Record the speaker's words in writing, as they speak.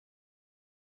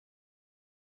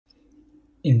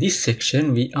In this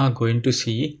section, we are going to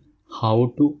see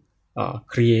how to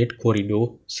create corridor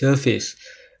surface.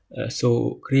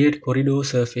 So create corridor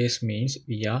surface means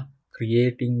we are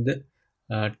creating the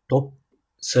top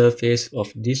surface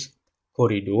of this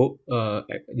corridor.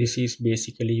 This is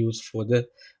basically used for the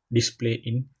display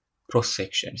in cross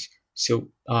sections. So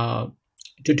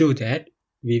to do that,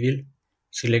 we will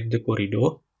select the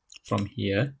corridor from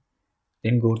here,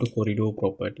 then go to corridor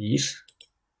properties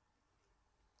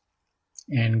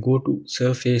and go to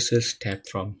surfaces tab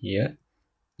from here,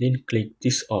 then click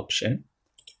this option,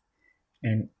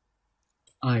 and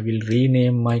I will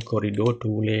rename my corridor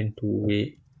two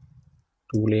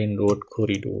lane road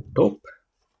corridor top,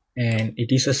 and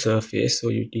it is a surface, so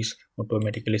it is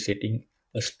automatically setting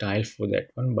a style for that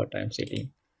one, but I'm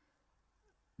setting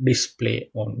display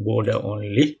on border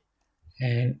only,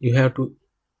 and you have to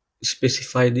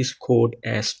specify this code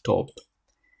as top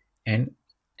and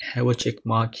have a check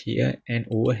mark here, and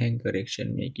overhang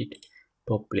correction make it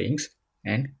top links,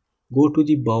 and go to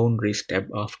the boundaries tab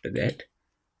after that.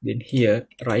 Then here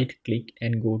right click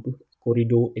and go to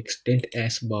corridor extend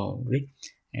as boundary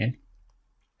and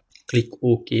click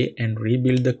OK and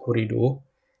rebuild the corridor.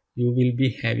 You will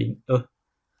be having a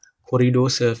corridor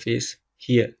surface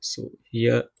here. So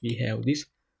here we have this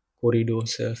corridor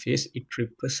surface. It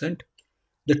represents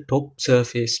the top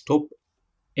surface, top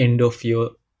end of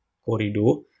your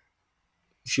corridor.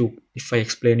 If I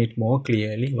explain it more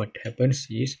clearly, what happens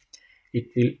is it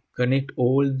will connect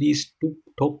all these two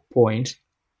top points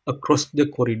across the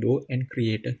corridor and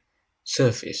create a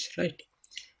surface, right?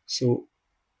 So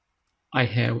I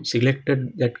have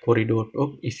selected that corridor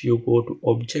top. If you go to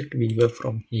object viewer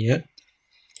from here,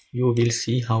 you will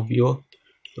see how your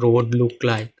road look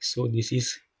like. So this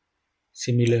is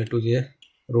similar to the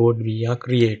road we are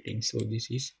creating. So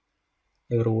this is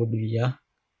the road we are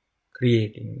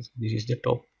creating. This is the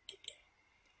top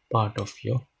part of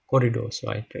your corridor.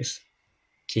 So I press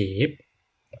K,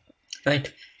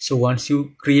 right? So once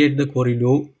you create the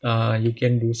corridor, you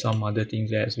can do some other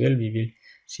things as well. We will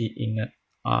see in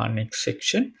our next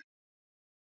section.